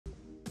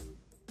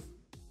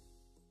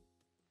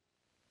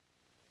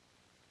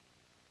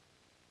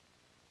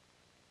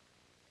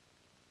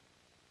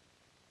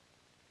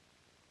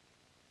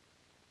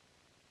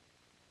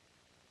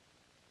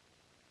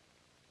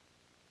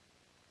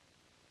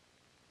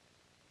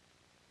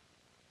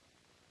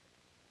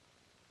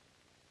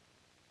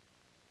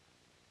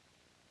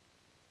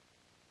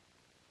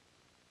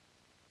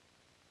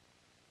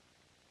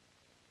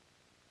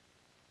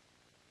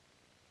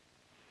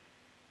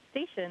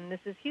station, this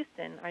is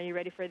Houston. Are you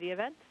ready for the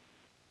event?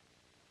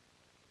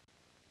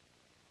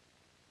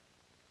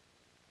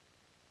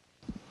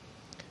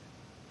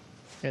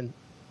 And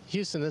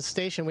Houston, this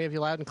station, we have you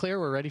loud and clear.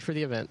 We're ready for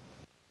the event.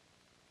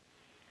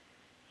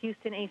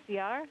 Houston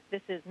ACR,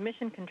 this is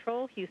Mission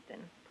Control Houston.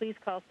 Please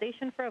call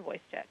station for a voice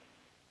check.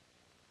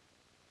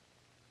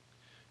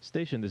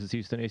 Station, this is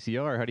Houston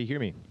ACR. How do you hear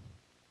me?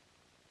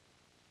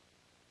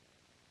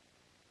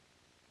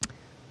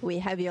 We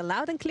have you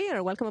loud and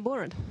clear. Welcome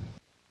aboard.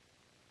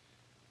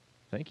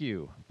 Thank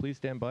you. Please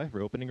stand by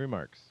for opening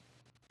remarks.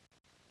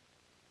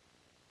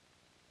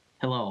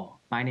 Hello,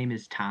 my name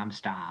is Tom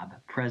Staub,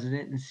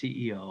 President and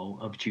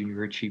CEO of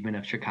Junior Achievement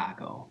of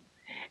Chicago.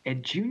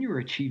 At Junior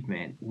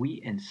Achievement,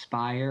 we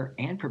inspire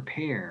and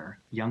prepare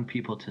young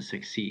people to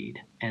succeed,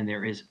 and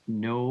there is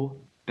no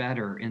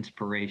better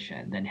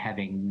inspiration than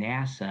having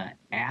NASA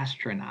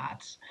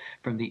astronauts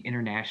from the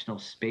International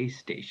Space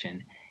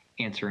Station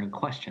answering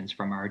questions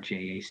from our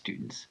JA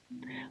students.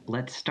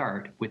 Let's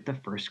start with the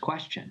first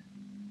question.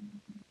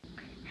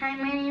 Hi,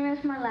 my name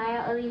is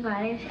Malaya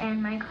Olivares,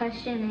 and my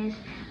question is,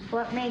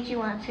 what made you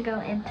want to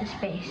go into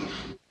space?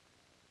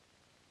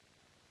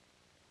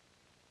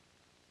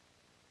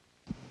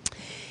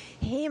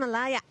 Hey,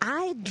 Malaya,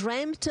 I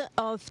dreamt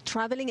of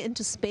traveling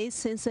into space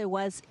since I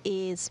was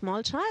a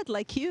small child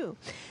like you.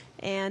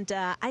 And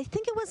I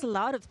think it was a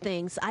lot of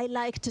things. I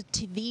liked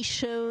TV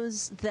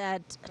shows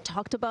that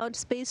talked about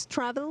space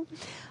travel.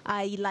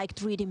 I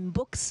liked reading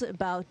books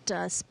about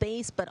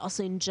space, but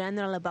also in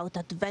general about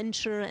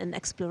adventure and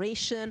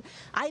exploration.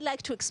 I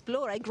like to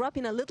explore. I grew up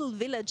in a little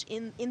village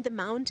in the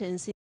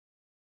mountains.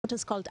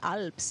 It's called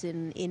Alps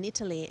in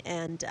Italy,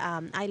 and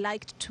I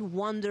liked to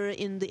wander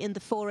in the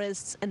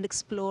forests and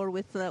explore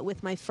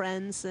with my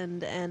friends,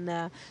 and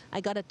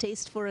I got a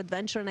taste for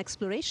adventure and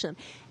exploration.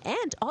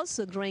 And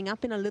also growing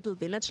up in a little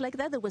village like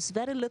that, there was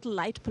very little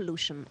light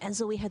pollution, and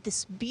so we had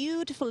this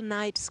beautiful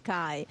night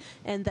sky,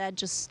 and that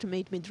just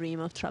made me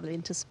dream of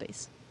traveling to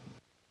space.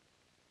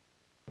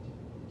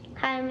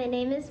 Hi, my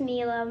name is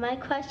Mila. My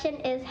question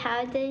is,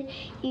 how did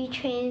you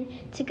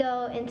train to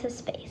go into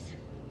space?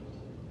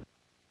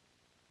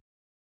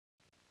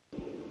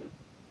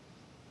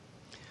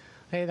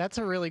 Hey, that's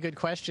a really good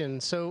question.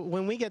 So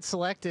when we get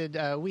selected,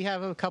 we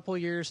have a couple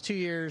years, 2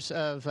 years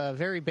of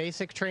very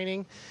basic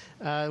training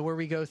where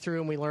we go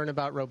through and we learn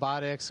about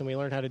robotics and we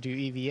learn how to do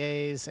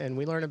EVAs and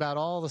we learn about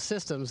all the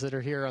systems that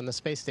are here on the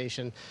space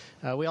station.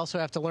 We also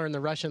have to learn the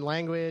Russian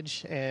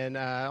language, and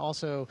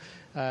also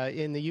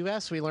in the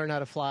U.S. we learn how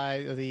to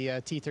fly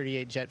the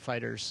T-38 jet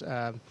fighters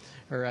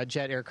or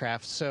jet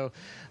aircraft. So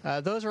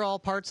those are all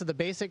parts of the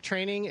basic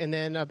training, and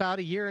then about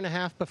a year and a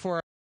half before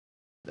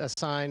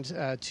assigned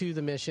to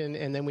the mission,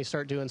 and then we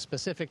start doing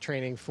specific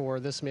training for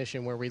this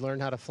mission where we learn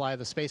how to fly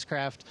the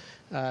spacecraft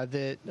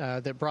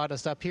that brought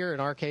us up here.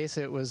 In our case,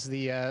 it was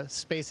the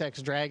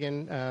SpaceX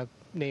Dragon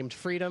named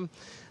Freedom.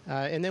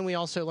 And then we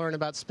also learn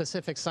about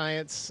specific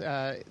science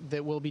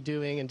that we'll be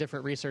doing and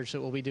different research that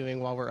we'll be doing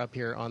while we're up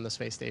here on the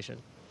space station.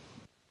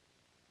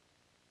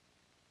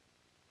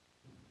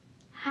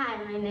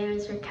 Hi, my name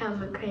is Raquel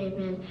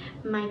McCraven.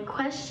 My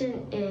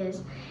question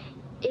is,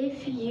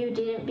 if you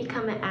didn't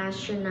become an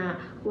astronaut,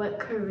 what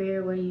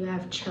career would you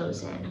have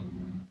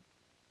chosen?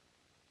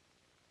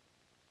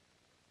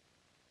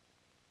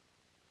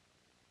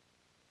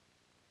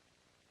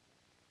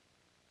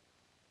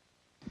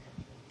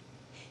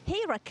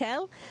 Hey,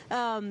 Raquel.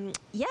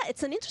 Yeah,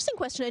 it's an interesting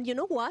question. And you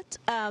know what?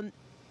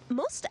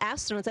 Most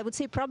astronauts, I would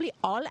say probably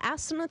all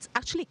astronauts,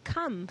 actually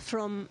come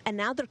from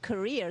another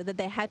career that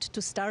they had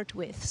to start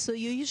with. So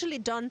you usually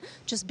don't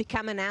just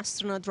become an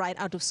astronaut right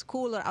out of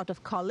school or out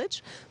of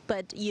college,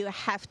 but you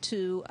have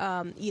to,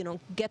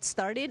 get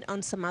started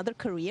on some other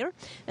career.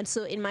 And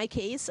so in my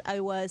case,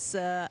 I was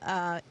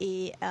a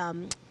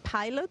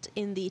pilot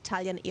in the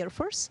Italian Air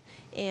Force.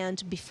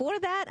 And before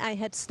that, I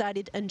had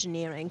studied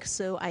engineering.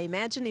 So I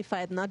imagine if I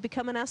had not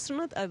become an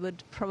astronaut, I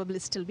would probably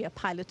still be a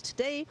pilot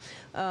today,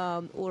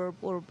 or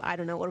I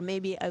don't know, or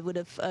maybe I would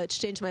have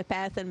changed my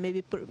path and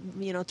maybe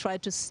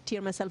tried to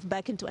steer myself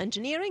back into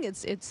engineering.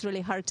 It's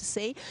really hard to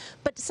say,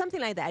 but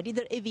something like that,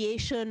 either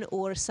aviation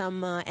or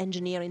some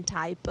engineering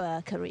type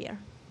career.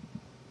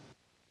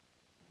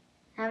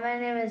 Hi, my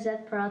name is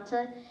Zeth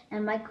Peralta,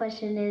 and my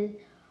question is,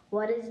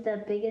 what is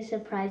the biggest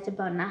surprise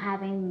about not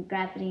having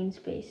gravity in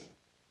space?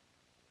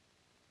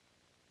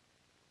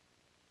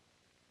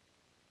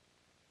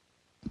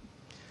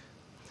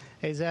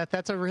 Hey, Zeth,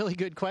 that's a really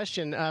good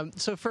question.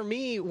 So for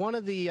me, one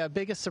of the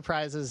biggest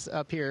surprises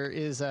up here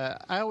is I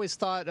always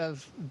thought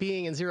of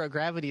being in zero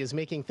gravity as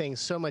making things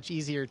so much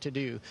easier to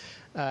do.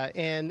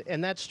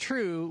 And that's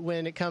true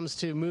when it comes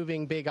to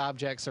moving big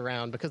objects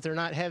around, because they're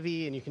not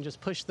heavy and you can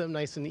just push them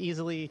nice and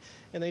easily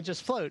and they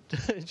just float,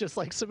 just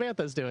like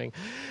Samantha's doing.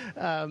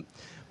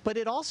 But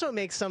it also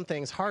makes some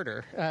things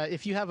harder.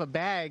 If you have a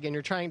bag and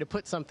you're trying to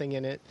put something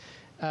in it,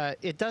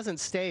 it doesn't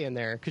stay in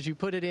there because you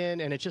put it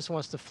in and it just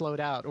wants to float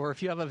out. Or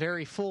if you have a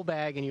very full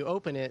bag and you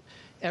open it,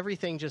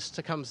 everything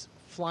just comes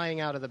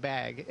flying out of the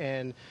bag.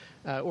 And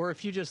or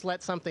if you just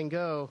let something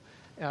go,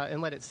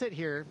 and let it sit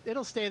here,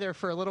 it'll stay there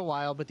for a little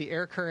while, but the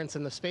air currents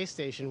in the space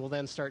station will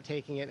then start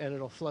taking it and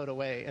it'll float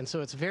away. And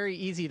so it's very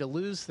easy to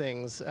lose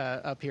things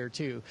up here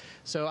too.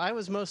 So I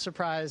was most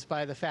surprised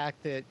by the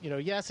fact that,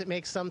 yes, it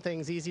makes some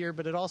things easier,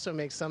 but it also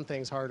makes some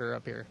things harder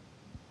up here.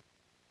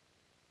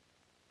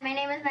 My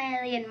name is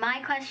Miley, and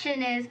my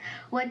question is,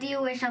 what do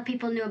you wish all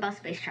people knew about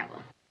space travel?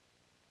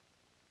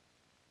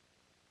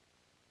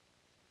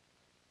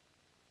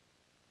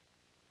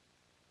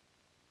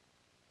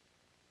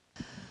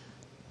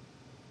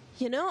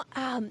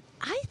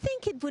 I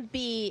think it would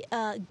be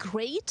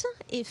great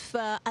if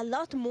a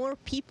lot more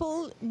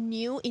people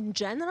knew in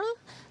general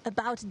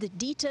about the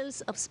details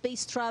of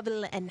space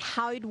travel and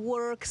how it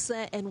works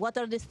and what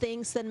are the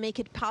things that make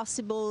it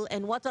possible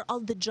and what are all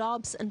the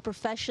jobs and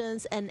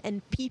professions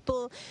and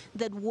people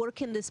that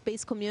work in the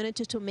space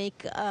community to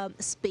make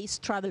space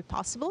travel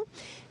possible.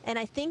 And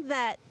I think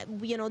that,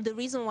 the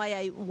reason why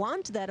I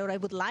want that, or I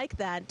would like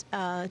that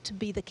to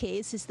be the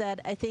case, is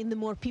that I think the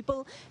more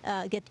people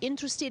get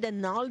interested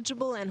and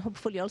knowledgeable and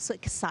hopefully also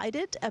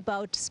excited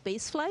about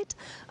spaceflight,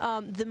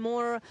 the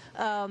more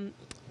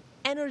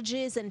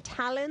energies and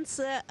talents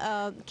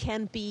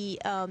can be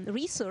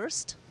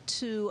resourced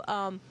to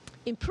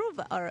improve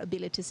our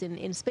abilities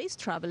in space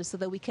travel so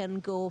that we can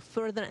go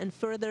further and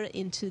further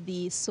into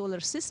the solar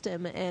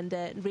system and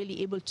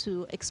really able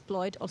to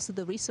exploit also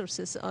the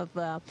resources of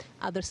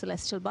other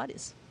celestial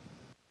bodies.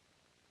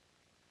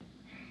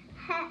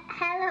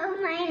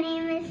 Hello, my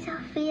name is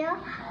Sofia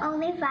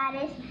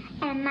Olivares,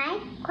 and my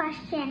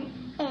question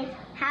is,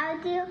 how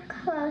do your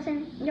clothes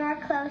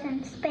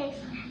in space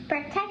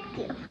protect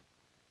you?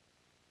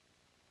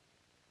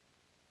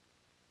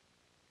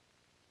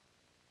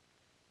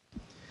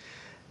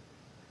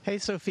 Hey,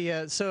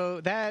 Sophia.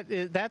 So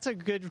that's a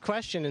good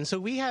question. And so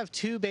we have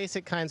two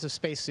basic kinds of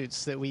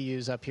spacesuits that we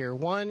use up here.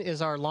 One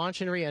is our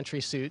launch and reentry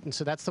suit, and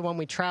so that's the one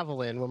we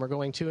travel in when we're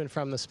going to and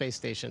from the space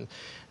station.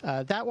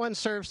 That one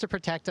serves to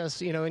protect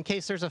us, in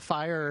case there's a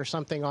fire or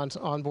something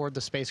on board the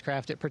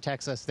spacecraft. It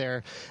protects us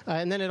there,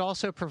 and then it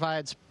also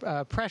provides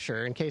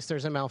pressure in case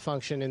there's a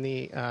malfunction in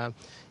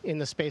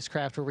the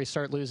spacecraft where we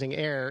start losing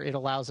air. It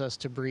allows us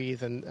to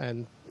breathe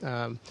and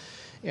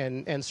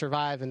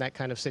survive in that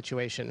kind of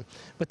situation.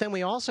 But then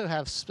we also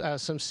have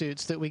some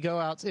suits that we go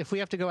out, if we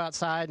have to go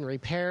outside and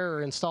repair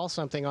or install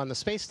something on the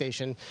space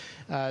station,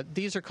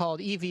 these are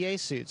called EVA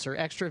suits, or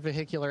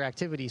extravehicular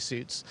activity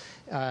suits,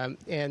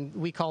 and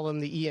we call them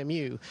the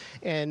EMU.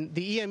 And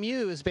the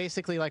EMU is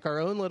basically like our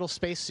own little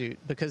spacesuit,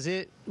 because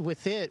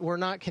with it we're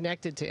not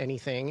connected to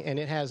anything, and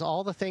it has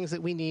all the things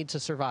that we need to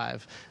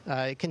survive.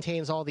 It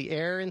contains all the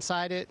air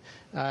inside it,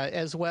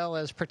 as well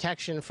as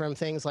protection from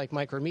things like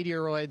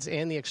micrometeoroids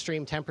and the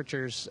extreme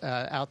temperatures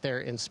out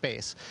there in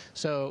space.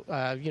 So,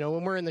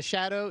 when we're in the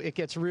shadow, it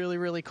gets really,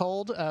 really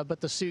cold,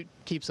 but the suit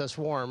keeps us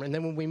warm. And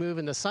then when we move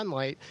into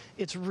sunlight,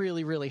 it's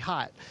really, really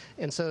hot.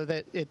 And so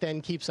that it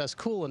then keeps us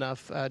cool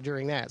enough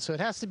during that. So it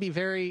has to be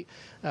very,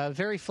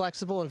 very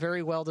flexible and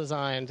very well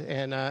designed.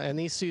 And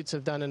these suits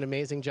have done an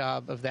amazing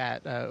job of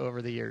that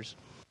over the years.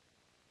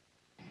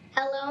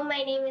 Hello,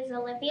 my name is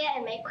Olivia,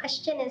 and my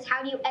question is,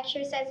 how do you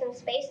exercise in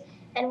space,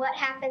 and what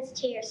happens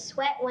to your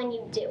sweat when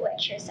you do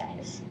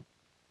exercise?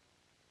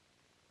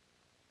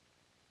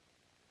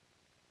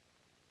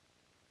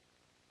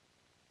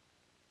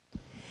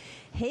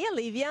 Hey,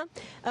 Olivia.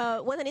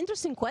 What an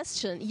interesting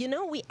question.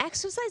 We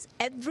exercise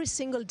every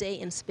single day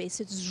in space.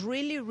 It's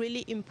really,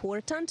 really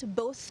important,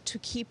 both to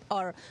keep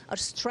our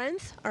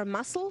strength, our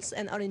muscles,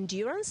 and our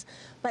endurance,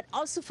 but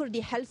also for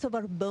the health of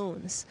our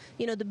bones.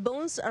 The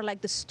bones are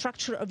like the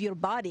structure of your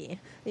body.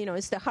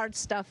 It's the hard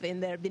stuff in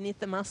there beneath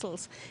the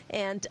muscles.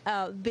 And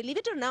believe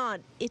it or not,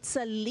 it's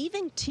a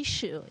living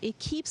tissue. It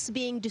keeps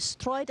being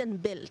destroyed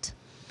and built.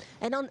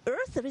 And on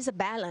Earth, there is a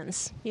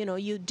balance.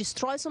 You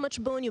destroy so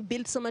much bone, you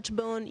build so much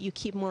bone, you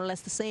keep more or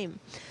less the same.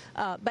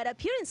 But up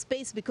here in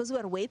space, because we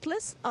are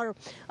weightless, our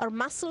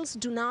muscles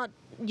do not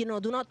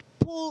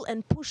pull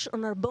and push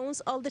on our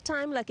bones all the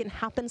time like it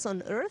happens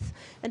on Earth.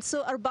 And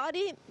so our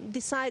body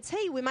decides,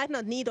 hey, we might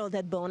not need all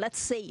that bone, let's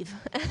save.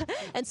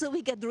 And so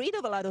we get rid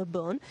of a lot of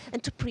bone.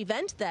 And to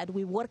prevent that,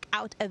 we work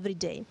out every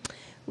day.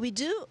 We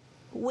do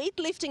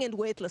weightlifting and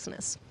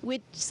weightlessness,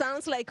 which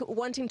sounds like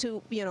wanting to,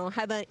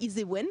 have an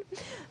easy win,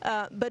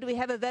 but we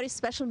have a very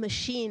special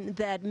machine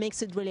that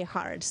makes it really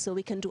hard. So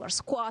we can do our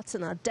squats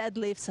and our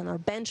deadlifts and our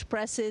bench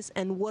presses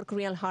and work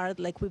real hard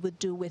like we would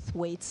do with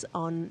weights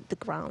on the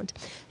ground.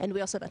 And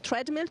we also have a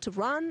treadmill to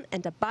run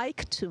and a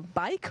bike to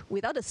bike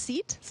without a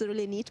seat. It's a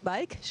really neat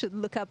bike. Should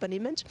look up an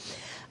image.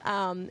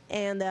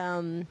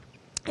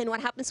 And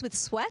what happens with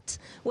sweat?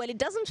 Well, it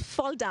doesn't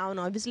fall down,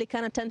 obviously. It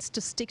kind of tends to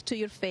stick to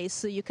your face.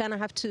 So you kind of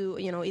have to,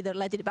 either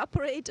let it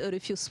evaporate, or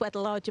if you sweat a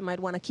lot, you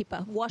might want to keep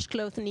a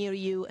washcloth near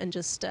you and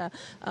just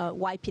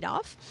wipe it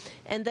off.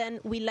 And then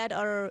we let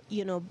our,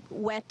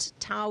 wet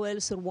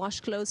towels or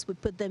washcloths, we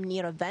put them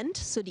near a vent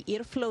so the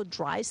airflow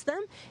dries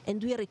them.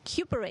 And we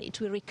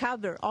recuperate, we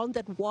recover all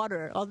that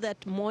water, all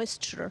that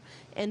moisture,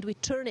 and we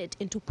turn it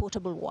into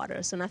potable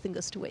water so nothing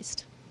goes to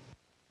waste.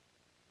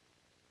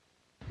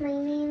 My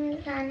name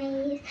is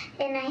Anais,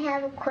 and I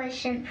have a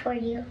question for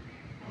you.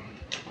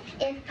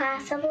 If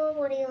possible,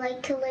 would you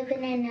like to live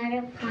in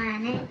another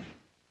planet?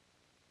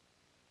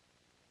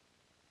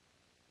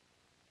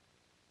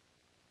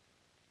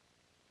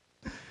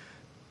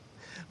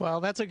 Well,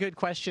 that's a good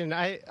question.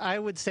 I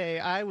would say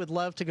I would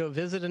love to go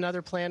visit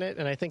another planet,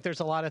 and I think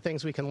there's a lot of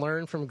things we can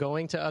learn from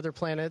going to other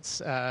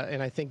planets,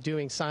 and I think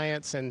doing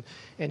science and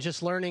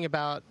just learning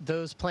about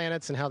those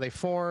planets and how they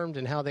formed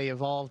and how they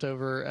evolved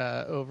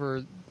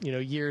over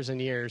years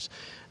and years.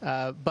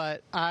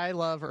 But I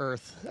love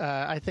Earth.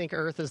 I think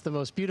Earth is the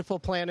most beautiful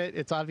planet.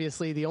 It's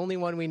obviously the only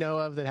one we know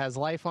of that has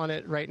life on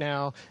it right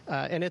now,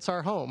 and it's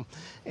our home.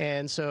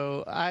 And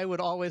so I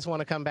would always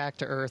want to come back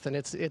to Earth, and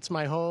it's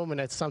my home,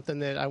 and it's something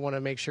that I want to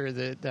make sure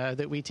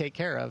that we take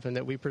care of and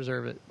that we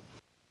preserve it.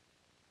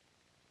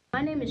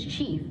 My name is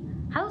Chief.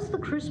 How is the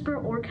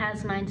CRISPR or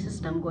Cas9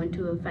 system going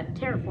to affect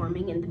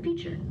terraforming in the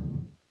future?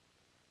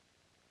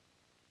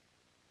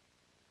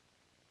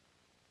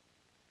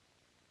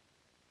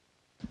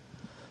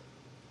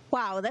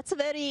 Wow, that's a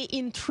very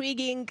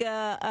intriguing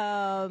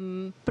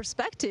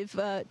perspective,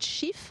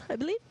 Chief, I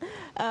believe.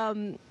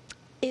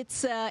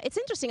 It's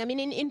interesting. I mean,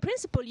 in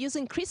principle,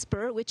 using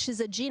CRISPR, which is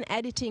a gene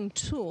editing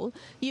tool,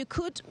 you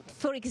could,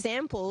 for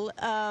example,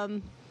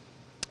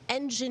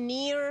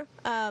 engineer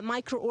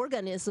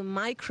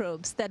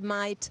microbes that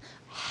might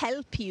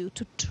help you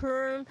to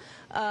turn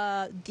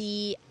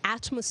the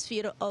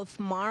atmosphere of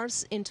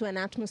Mars into an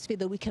atmosphere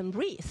that we can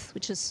breathe,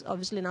 which is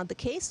obviously not the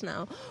case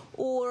now.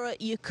 Or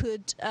you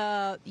could,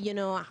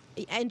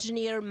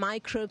 engineer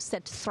microbes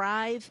that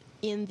thrive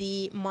in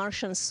the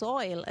Martian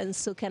soil and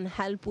so can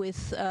help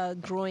with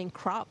growing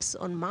crops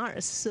on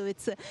Mars. So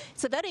it's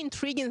a very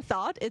intriguing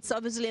thought. It's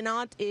obviously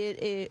not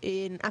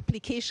an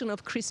application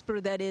of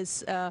CRISPR that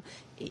is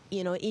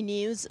in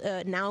use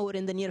now or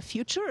in the near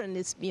future, and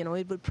it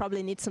would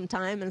probably need some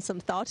time and some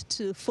thought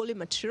to fully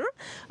mature,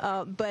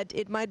 but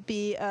it might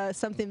be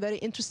something very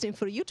interesting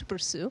for you to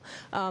pursue.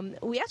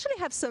 We actually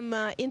have some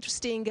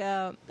interesting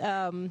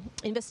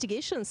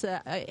investigations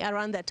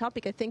around that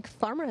topic. I think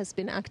Farmer has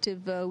been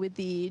active with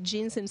the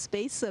Genes in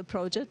Space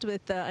project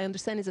with, I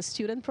understand is a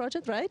student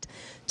project, right?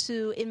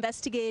 To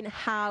investigate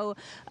how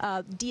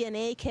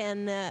DNA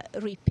can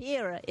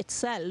repair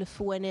itself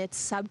when it's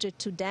subject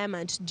to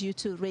damage due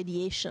to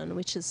radiation,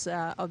 which is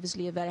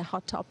obviously a very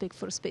hot topic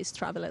for space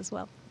travel as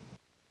well.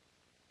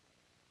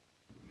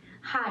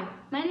 Hi,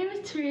 my name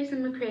is Teresa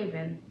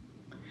McCraven.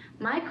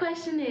 My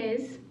question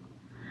is,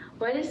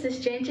 what is the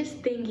strangest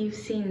thing you've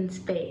seen in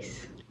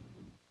space?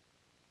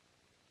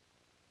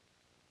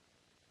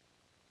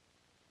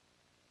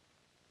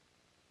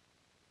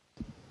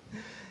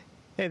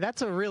 Hey,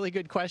 that's a really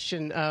good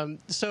question.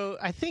 So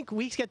I think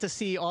we get to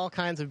see all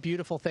kinds of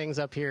beautiful things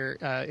up here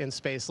in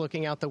space.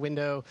 Looking out the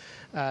window,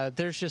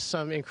 there's just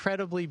some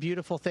incredibly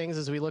beautiful things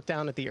as we look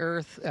down at the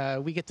Earth.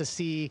 We get to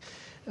see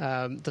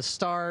the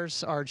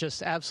stars are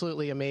just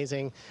absolutely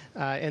amazing.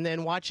 And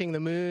then watching the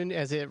moon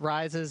as it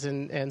rises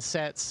and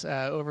sets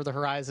over the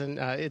horizon.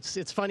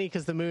 It's funny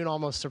because the moon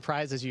almost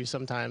surprises you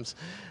sometimes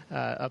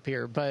up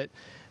here. But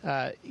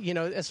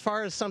as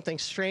far as something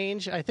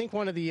strange, I think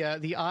one of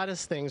the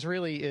oddest things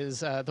really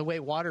is the way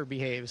water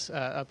behaves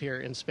up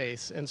here in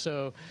space. And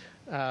so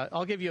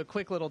I'll give you a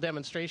quick little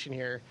demonstration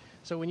here.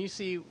 So when you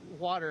see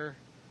water,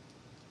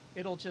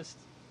 it'll just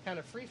kind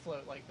of free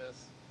float like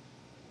this.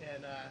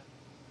 And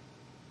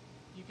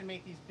you can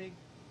make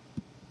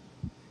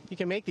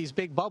these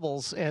big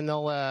bubbles, and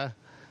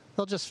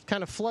they'll just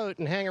kind of float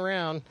and hang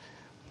around.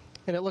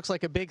 And it looks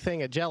like a big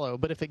thing of Jell-O.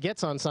 But if it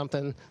gets on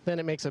something, then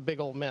it makes a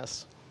big old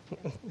mess.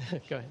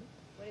 Go ahead.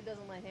 What it does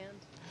on my hand.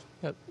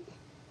 Yep.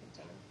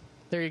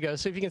 There you go.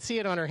 So if you can see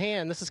it on her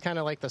hand, this is kind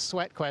of like the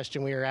sweat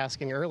question we were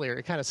asking earlier.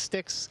 It kind of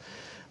sticks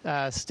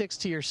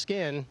to your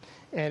skin,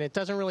 and it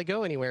doesn't really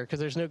go anywhere because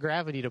there's no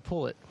gravity to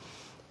pull it.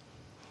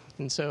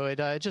 And so it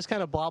just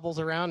kind of bobbles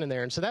around in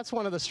there. And so that's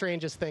one of the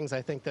strangest things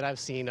I think that I've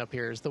seen up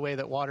here is the way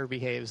that water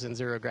behaves in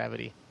zero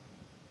gravity.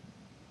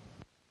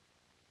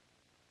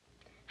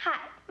 Hi,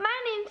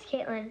 my name's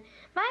Caitlin.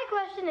 My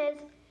question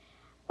is,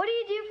 what do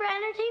you do for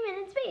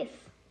entertainment in space?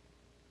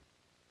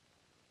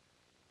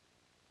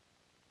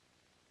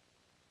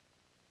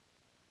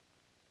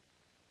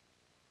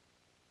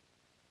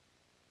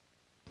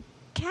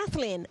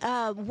 Kathleen,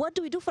 what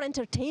do we do for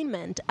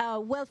entertainment?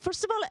 Well,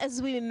 first of all,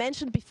 as we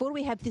mentioned before,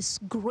 we have this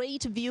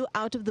great view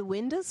out of the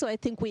window, so I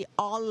think we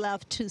all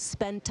love to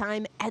spend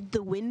time at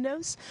the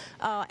windows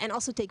and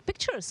also take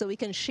pictures so we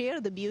can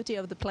share the beauty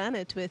of the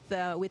planet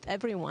with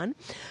everyone.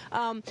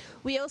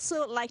 We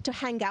also like to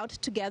hang out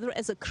together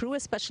as a crew,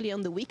 especially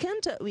on the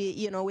weekend.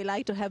 We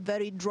like to have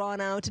very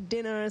drawn-out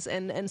dinners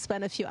and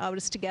spend a few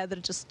hours together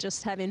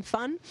just having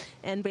fun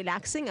and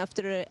relaxing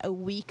after a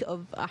week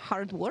of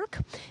hard work.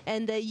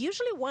 And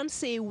usually usually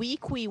once a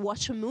week we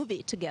watch a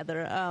movie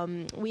together.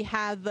 We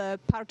have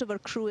part of our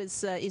crew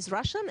is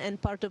Russian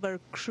and part of our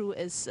crew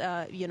is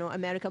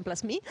American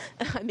plus me.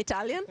 I'm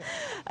Italian,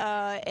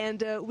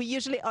 and we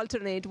usually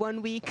alternate.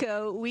 One week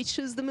we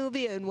choose the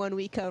movie, and one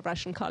week our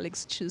Russian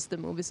colleagues choose the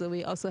movie. So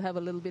we also have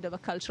a little bit of a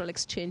cultural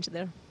exchange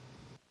there.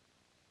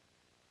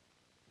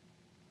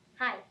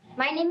 Hi,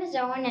 my name is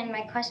Owen, and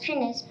my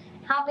question is,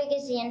 how big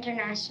is the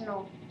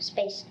International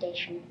Space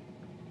Station?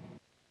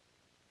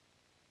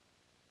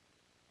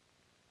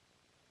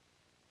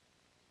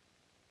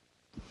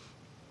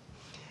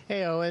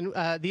 Hey, Owen.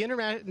 The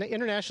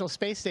International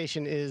Space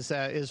Station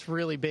is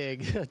really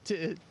big.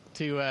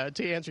 To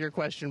answer your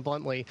question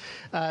bluntly.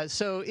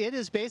 So it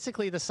is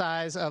basically the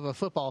size of a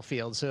football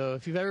field. So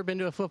if you've ever been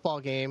to a football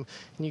game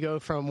and you go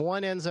from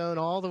one end zone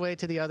all the way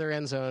to the other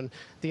end zone,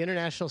 the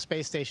International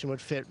Space Station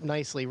would fit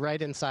nicely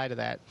right inside of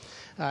that.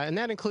 And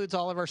that includes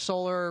all of our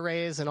solar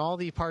arrays and all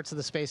the parts of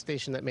the space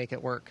station that make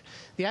it work.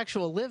 The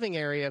actual living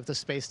area of the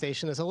space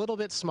station is a little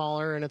bit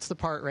smaller, and it's the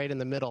part right in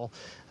the middle.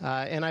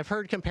 And I've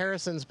heard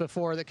comparisons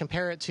before that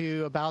compare it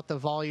to about the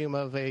volume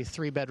of a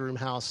 3-bedroom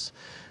house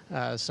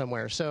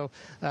somewhere. So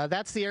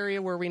that's the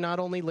area where we not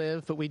only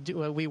live, but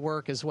we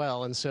work as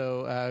well. And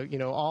so,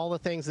 all the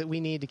things that we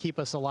need to keep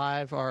us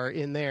alive are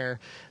in there.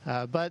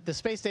 But the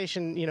space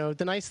station,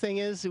 the nice thing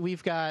is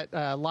we've got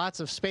lots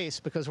of space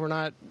because we're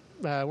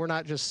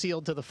not just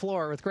sealed to the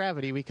floor with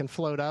gravity. We can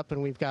float up,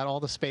 and we've got all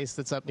the space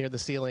that's up near the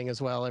ceiling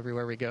as well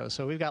everywhere we go.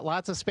 So we've got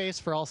lots of space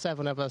for all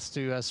 7 of us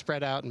to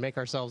spread out and make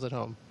ourselves at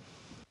home.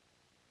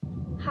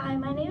 Hi,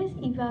 my name is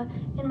Eva,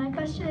 and my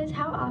question is,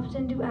 how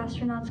often do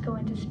astronauts go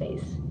into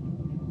space?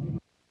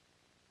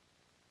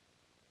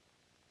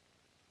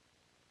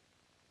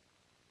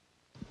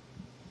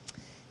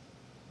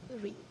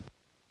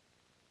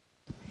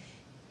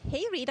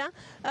 Hey, Rita.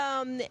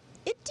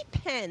 It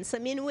depends. I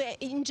memean,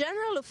 in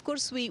general, of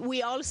course,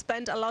 we all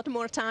spend a lot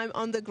more time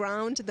on the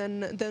ground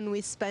than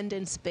we spend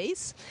in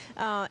space,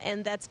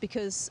 and that's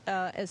because,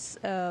 as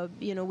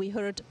we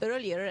heard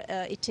earlier,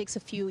 it takes a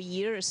few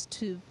years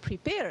to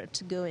prepare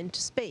to go into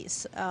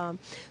space.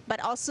 But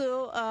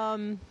also,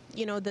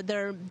 that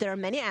there are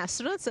many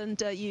astronauts,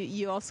 and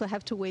you also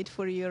have to wait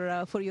for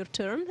your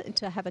turn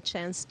to have a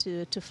chance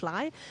to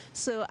fly.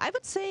 So I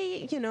would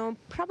say,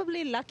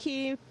 probably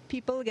lucky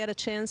people get a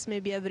chance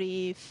maybe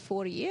every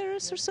 4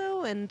 years or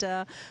so, and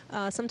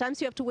sometimes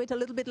you have to wait a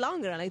little bit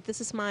longer. Like, this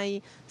is my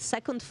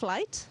second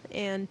flight,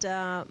 and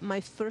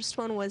my first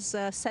one was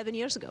 7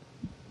 years ago.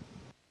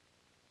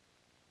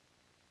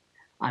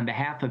 On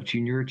behalf of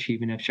Junior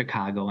Achievement of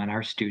Chicago and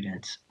our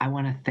students, I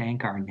want to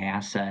thank our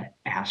NASA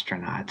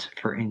astronauts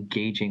for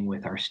engaging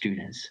with our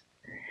students.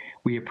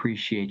 We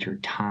appreciate your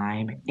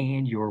time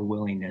and your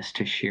willingness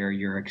to share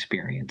your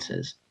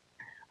experiences.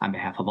 On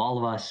behalf of all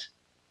of us,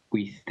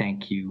 we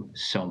thank you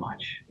so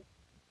much.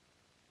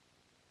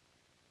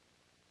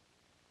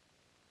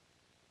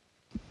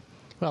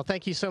 Well,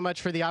 thank you so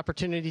much for the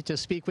opportunity to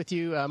speak with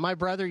you. My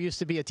brother used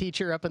to be a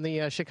teacher up in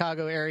the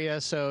Chicago area,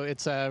 so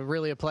it's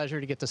really a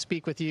pleasure to get to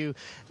speak with you.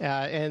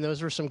 And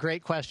those were some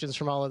great questions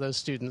from all of those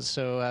students.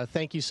 So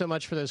thank you so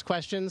much for those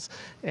questions,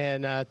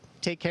 and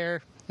take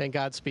care and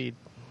Godspeed.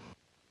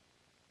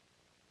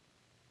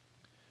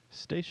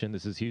 Station,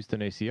 this is Houston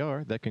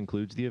ACR. That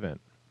concludes the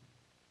event.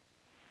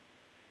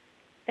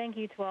 Thank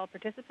you to all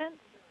participants.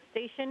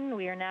 Station,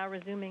 we are now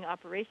resuming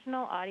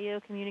operational audio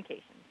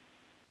communications.